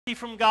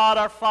From God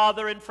our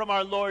Father and from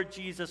our Lord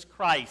Jesus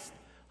Christ.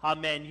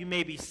 Amen. You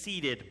may be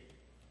seated.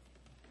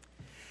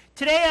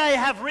 Today I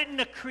have written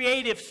a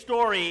creative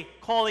story,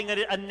 calling it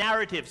a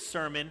narrative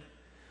sermon.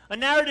 A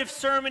narrative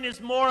sermon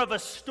is more of a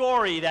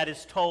story that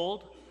is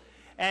told.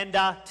 And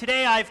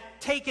today I've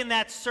taken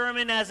that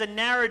sermon as a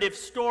narrative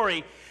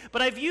story.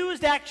 But I've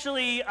used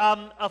actually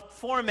a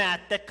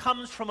format that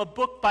comes from a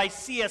book by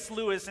C.S.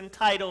 Lewis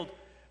entitled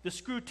The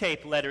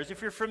Screwtape Letters.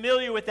 If you're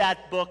familiar with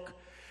that book,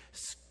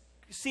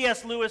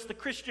 C.S. Lewis, the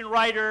Christian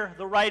writer,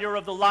 the writer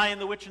of The Lion,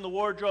 the Witch, and the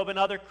Wardrobe, and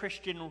other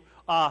Christian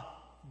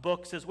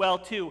books as well,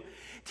 too.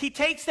 He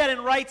takes that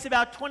and writes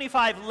about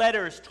 25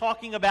 letters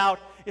talking about,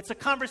 it's a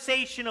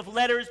conversation of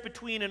letters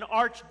between an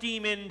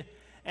archdemon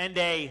and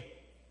a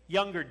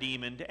younger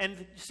demon.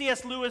 And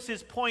C.S.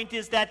 Lewis's point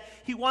is that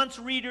he wants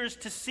readers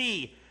to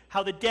see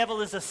how the devil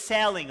is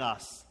assailing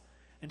us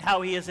and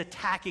how he is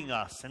attacking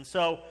us. And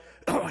so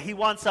he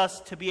wants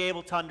us to be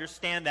able to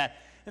understand that.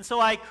 And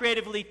so I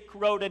creatively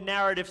wrote a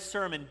narrative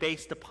sermon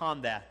based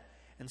upon that.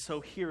 And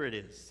so here it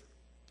is.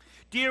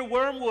 Dear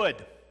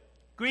Wormwood,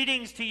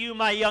 greetings to you,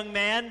 my young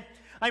man.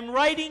 I'm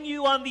writing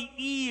you on the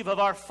eve of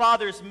our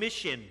Father's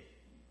mission.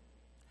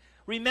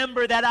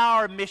 Remember that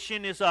our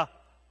mission is a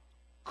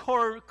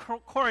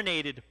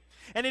coronated,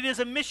 and it is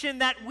a mission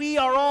that we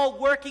are all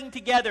working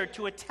together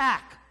to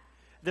attack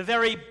the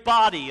very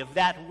body of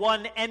that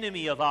one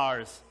enemy of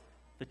ours,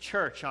 the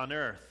church on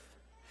earth.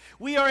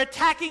 We are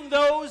attacking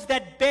those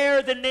that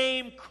bear the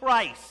name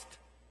Christ.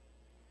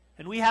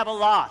 And we have a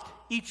lot,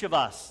 each of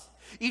us.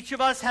 Each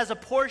of us has a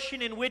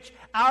portion in which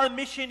our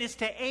mission is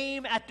to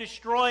aim at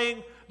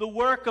destroying the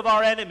work of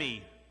our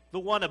enemy, the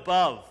one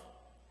above.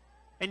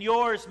 And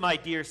yours, my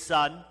dear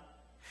son,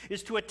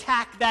 is to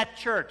attack that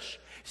church,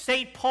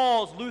 St.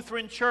 Paul's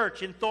Lutheran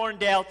Church in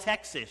Thorndale,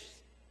 Texas.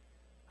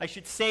 I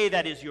should say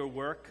that is your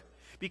work,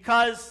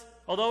 because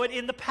although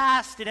in the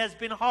past it has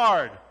been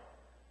hard,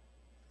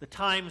 the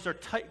times are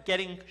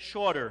getting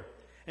shorter,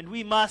 and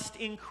we must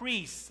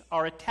increase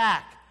our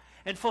attack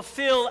and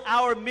fulfill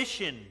our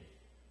mission.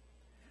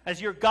 As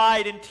your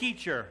guide and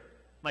teacher,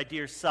 my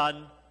dear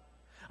son,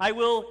 I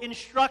will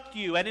instruct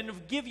you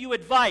and give you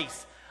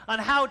advice on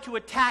how to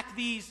attack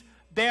these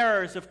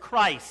bearers of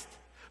Christ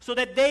so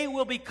that they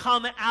will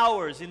become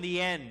ours in the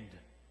end.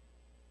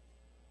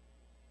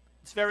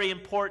 It's very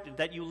important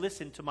that you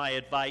listen to my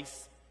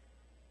advice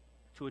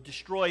to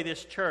destroy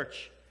this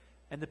church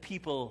and the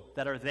people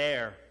that are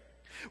there.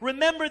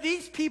 Remember,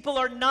 these people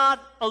are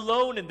not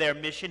alone in their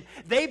mission.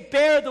 They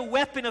bear the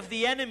weapon of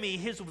the enemy,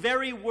 his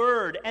very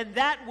word, and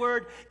that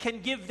word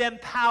can give them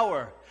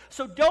power.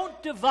 So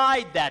don't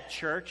divide that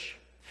church.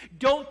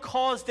 Don't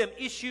cause them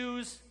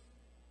issues.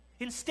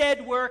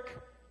 Instead,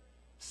 work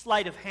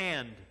sleight of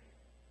hand.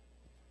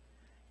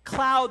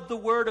 Cloud the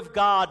word of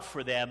God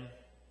for them.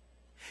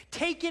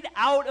 Take it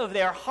out of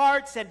their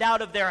hearts and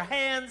out of their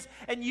hands,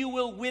 and you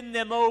will win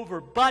them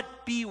over.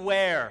 But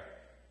beware.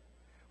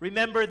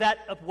 Remember that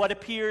of what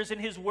appears in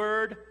his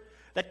word,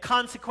 that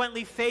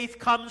consequently faith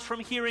comes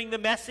from hearing the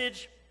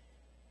message,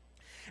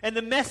 and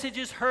the message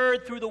is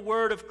heard through the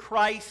word of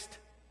Christ.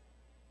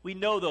 We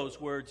know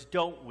those words,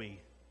 don't we?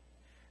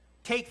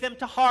 Take them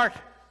to heart,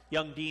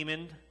 young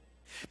demon,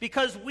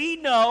 because we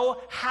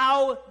know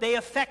how they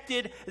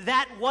affected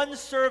that one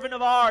servant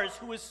of ours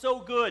who was so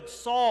good,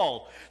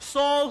 Saul.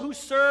 Saul, who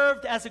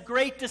served as a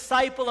great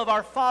disciple of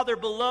our Father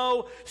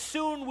below,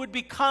 soon would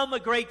become a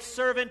great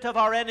servant of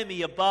our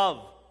enemy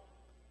above.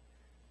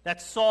 That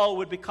Saul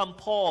would become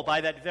Paul by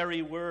that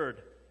very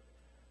word.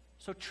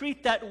 So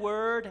treat that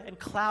word and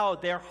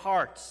cloud their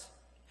hearts.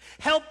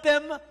 Help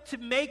them to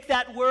make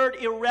that word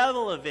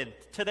irrelevant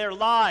to their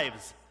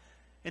lives.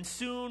 And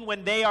soon,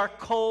 when they are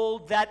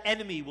cold, that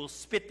enemy will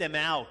spit them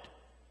out.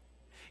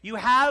 You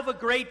have a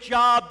great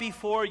job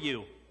before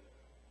you.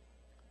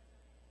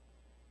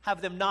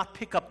 Have them not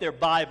pick up their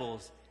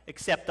Bibles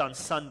except on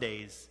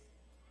Sundays.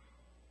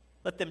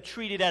 Let them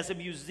treat it as a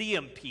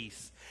museum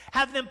piece.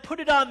 Have them put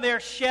it on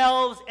their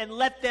shelves and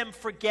let them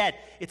forget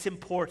its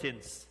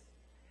importance.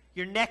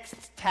 Your next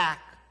attack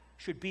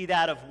should be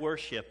that of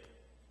worship.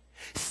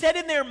 Set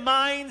in their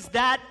minds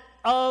that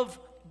of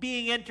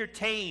being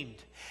entertained.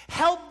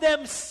 Help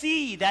them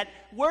see that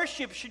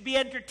worship should be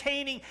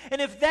entertaining.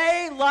 And if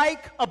they,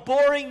 like a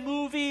boring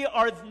movie,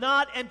 are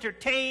not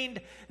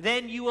entertained,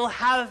 then you will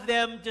have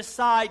them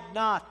decide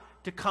not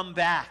to come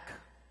back.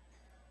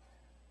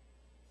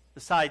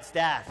 Besides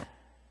that,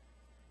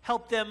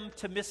 help them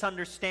to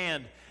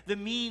misunderstand the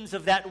means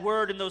of that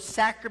word and those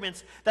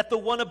sacraments that the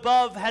one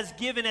above has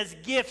given as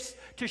gifts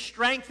to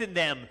strengthen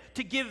them,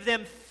 to give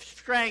them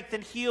strength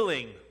and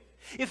healing.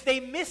 If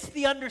they miss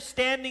the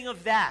understanding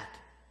of that,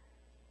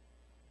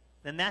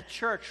 then that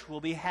church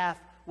will be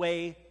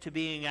halfway to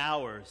being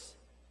ours,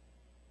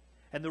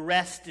 and the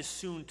rest is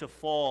soon to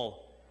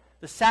fall.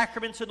 The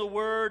sacraments of the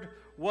word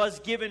was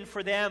given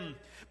for them,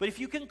 but if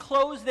you can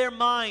close their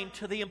mind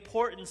to the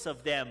importance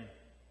of them,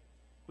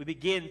 we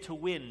begin to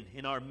win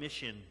in our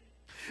mission.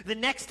 The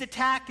next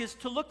attack is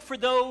to look for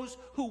those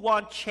who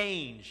want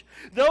change.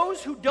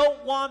 Those who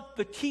don't want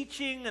the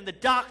teaching and the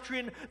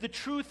doctrine, the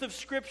truth of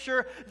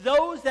Scripture.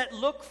 Those that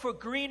look for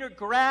greener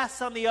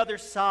grass on the other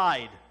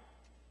side.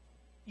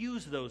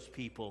 Use those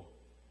people.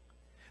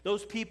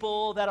 Those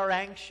people that are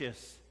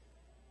anxious.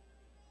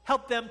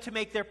 Help them to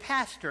make their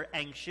pastor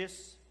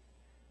anxious.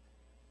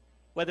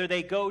 Whether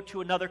they go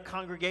to another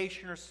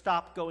congregation or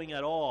stop going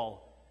at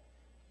all,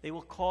 they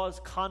will cause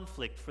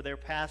conflict for their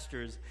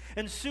pastors.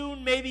 And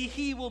soon maybe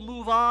he will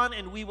move on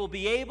and we will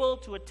be able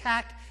to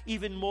attack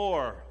even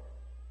more.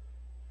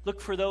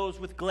 Look for those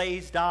with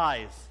glazed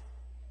eyes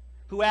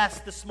who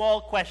ask the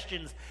small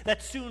questions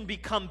that soon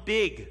become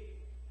big.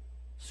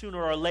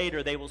 Sooner or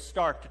later they will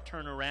start to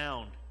turn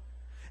around.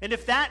 And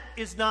if that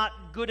is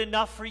not good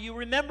enough for you,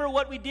 remember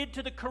what we did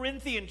to the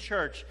Corinthian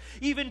church.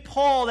 Even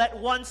Paul, that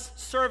once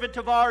servant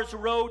of ours,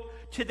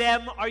 wrote to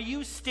them, "Are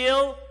you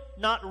still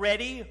not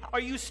ready?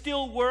 Are you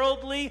still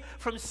worldly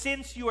from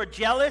since you are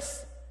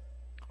jealous?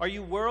 Are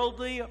you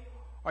worldly?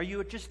 Are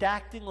you just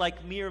acting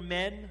like mere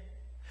men?"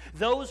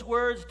 Those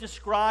words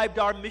described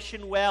our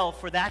mission well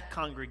for that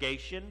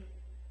congregation.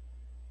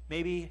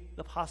 Maybe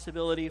the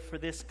possibility for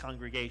this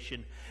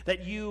congregation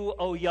that you,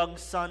 O young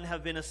son,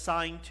 have been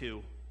assigned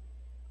to.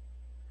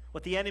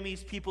 What the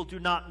enemy's people do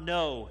not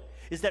know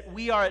is that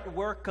we are at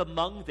work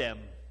among them,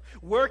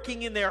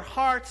 working in their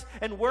hearts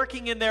and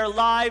working in their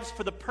lives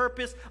for the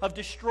purpose of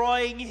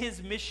destroying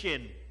his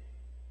mission.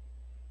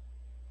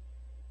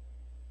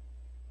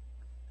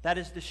 That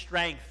is the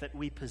strength that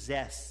we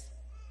possess.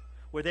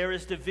 Where there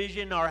is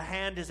division, our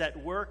hand is at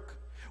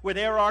work. Where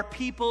there are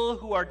people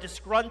who are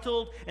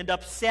disgruntled and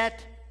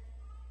upset,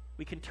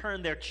 we can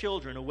turn their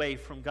children away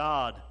from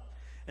God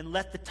and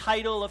let the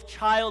title of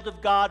child of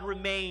God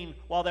remain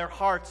while their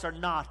hearts are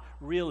not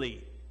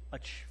really a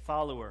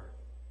follower.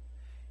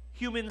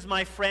 Humans,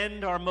 my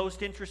friend, are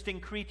most interesting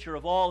creature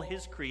of all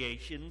his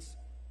creations.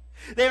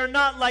 They are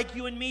not like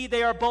you and me.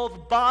 They are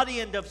both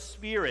body and of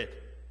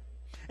spirit.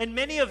 And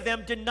many of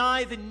them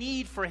deny the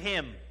need for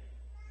him.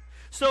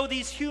 So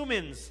these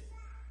humans,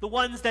 the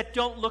ones that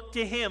don't look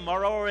to him,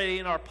 are already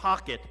in our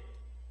pocket.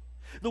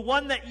 The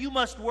one that you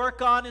must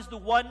work on is the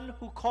one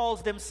who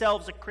calls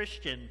themselves a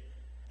Christian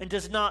and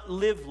does not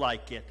live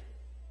like it.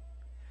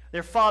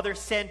 Their father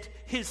sent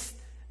his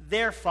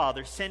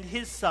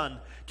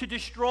son to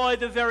destroy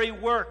the very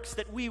works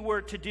that we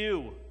were to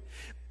do.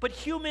 But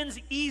humans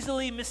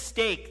easily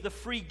mistake the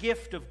free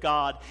gift of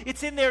God.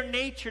 It's in their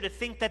nature to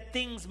think that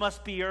things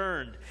must be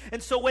earned.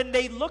 And so when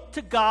they look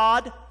to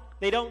God,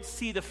 they don't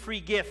see the free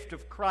gift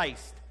of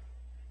Christ.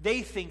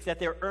 They think that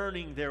they're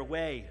earning their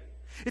way.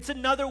 It's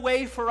another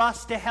way for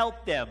us to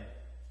help them,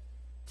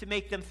 to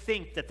make them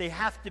think that they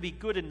have to be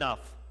good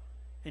enough,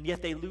 and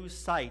yet they lose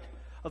sight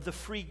of the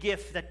free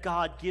gift that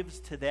God gives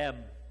to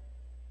them.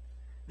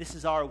 This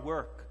is our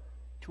work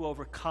to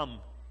overcome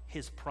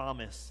his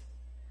promise.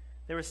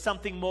 There is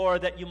something more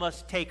that you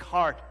must take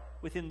heart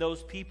within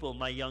those people,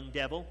 my young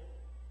devil.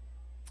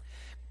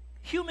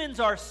 Humans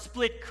are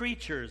split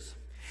creatures.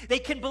 They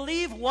can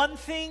believe one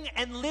thing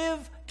and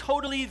live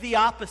totally the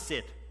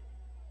opposite.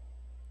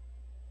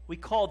 We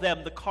call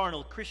them the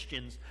carnal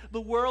Christians, the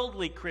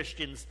worldly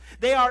Christians.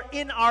 They are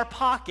in our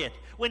pocket.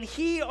 When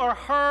he or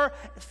her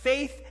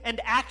faith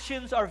and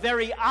actions are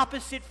very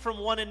opposite from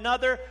one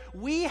another,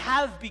 we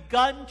have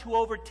begun to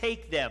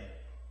overtake them.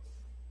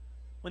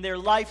 When their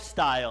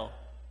lifestyle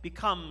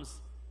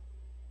becomes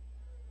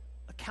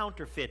a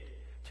counterfeit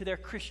to their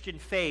Christian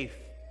faith,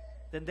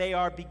 then they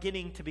are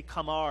beginning to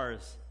become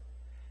ours.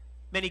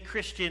 Many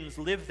Christians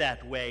live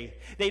that way.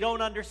 They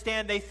don't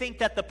understand. They think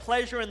that the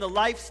pleasure and the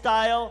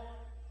lifestyle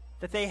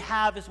that they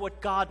have is what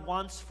God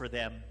wants for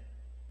them.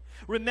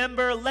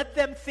 Remember, let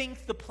them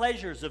think the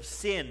pleasures of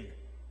sin,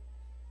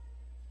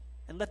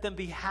 and let them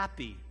be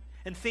happy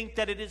and think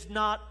that it is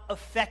not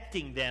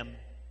affecting them,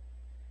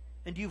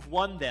 and you've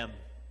won them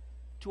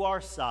to our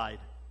side.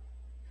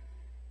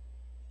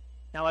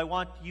 Now I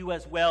want you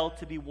as well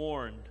to be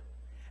warned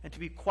and to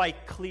be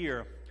quite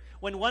clear.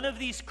 When one of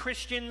these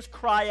Christians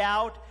cry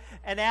out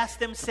and ask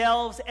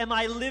themselves, am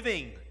I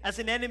living as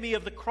an enemy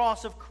of the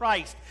cross of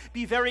Christ?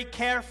 Be very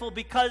careful,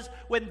 because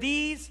when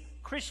these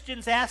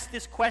Christians ask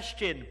this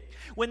question,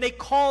 when they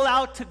call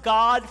out to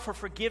God for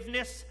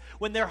forgiveness,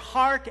 when their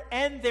heart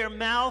and their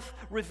mouth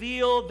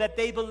reveal that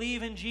they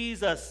believe in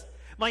Jesus,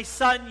 my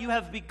son, you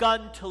have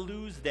begun to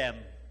lose them.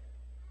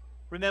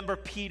 Remember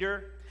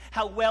Peter,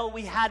 how well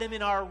we had him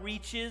in our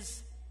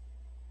reaches?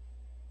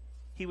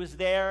 He was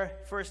there.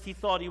 First he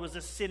thought he was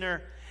a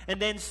sinner,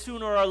 and then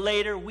sooner or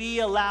later we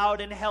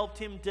allowed and helped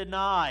him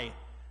deny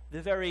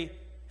the very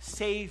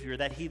Savior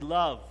that he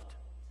loved.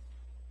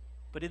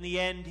 But in the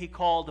end he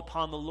called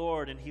upon the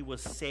Lord and he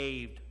was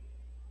saved.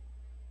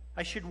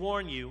 I should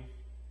warn you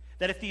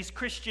that if these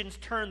Christians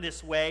turn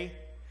this way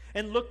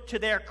and look to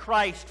their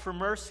Christ for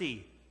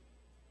mercy,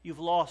 you've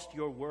lost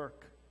your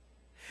work.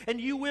 And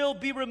you will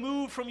be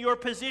removed from your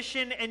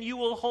position and you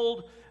will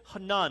hold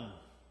none.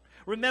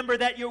 Remember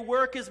that your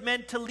work is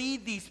meant to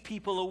lead these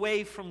people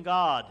away from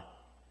God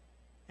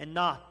and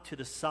not to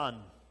the Son.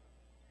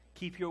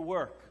 Keep your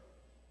work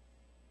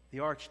the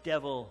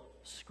archdevil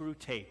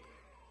Screwtape.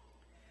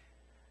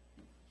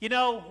 You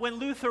know, when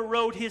Luther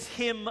wrote his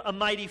hymn, A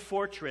Mighty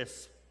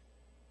Fortress,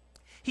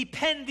 he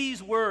penned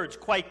these words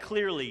quite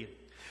clearly.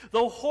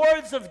 Though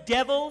hordes of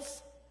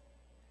devils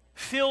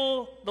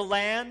fill the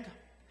land,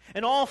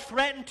 and all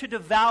threaten to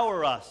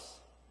devour us,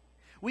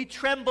 we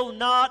tremble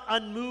not,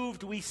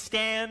 unmoved we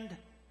stand.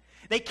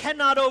 They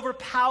cannot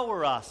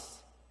overpower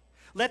us.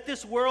 Let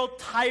this world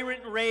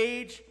tyrant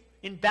rage,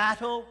 in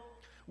battle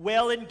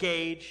well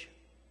engage.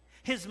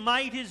 His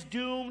might is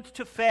doomed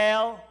to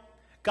fail.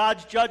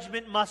 God's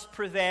judgment must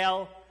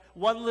prevail.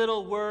 One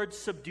little word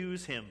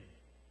subdues him.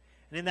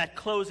 And in that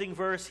closing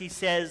verse he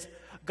says,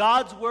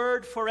 God's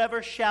word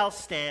forever shall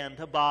stand,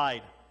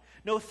 abide.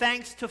 No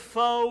thanks to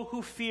foe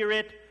who fear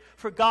it,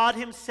 for God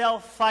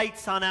himself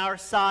fights on our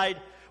side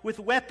with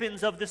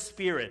weapons of the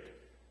Spirit.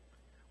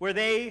 Were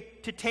they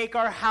to take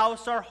our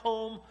house, our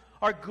home,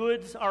 our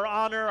goods, our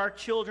honor, our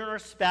children, our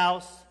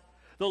spouse,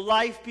 though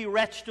life be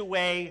wretched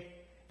away,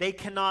 they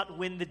cannot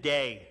win the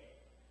day.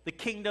 The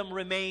kingdom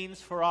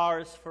remains for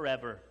ours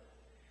forever.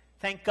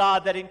 Thank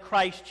God that in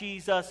Christ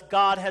Jesus,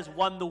 God has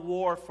won the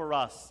war for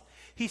us.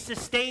 He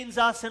sustains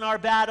us in our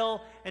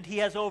battle, and he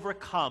has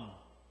overcome.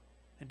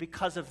 And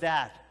because of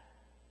that,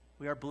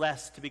 we are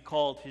blessed to be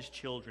called his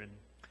children.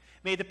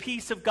 May the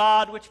peace of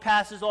God, which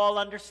passes all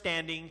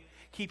understanding,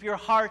 keep your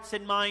hearts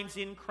and minds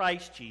in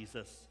Christ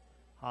Jesus.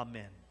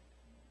 Amen.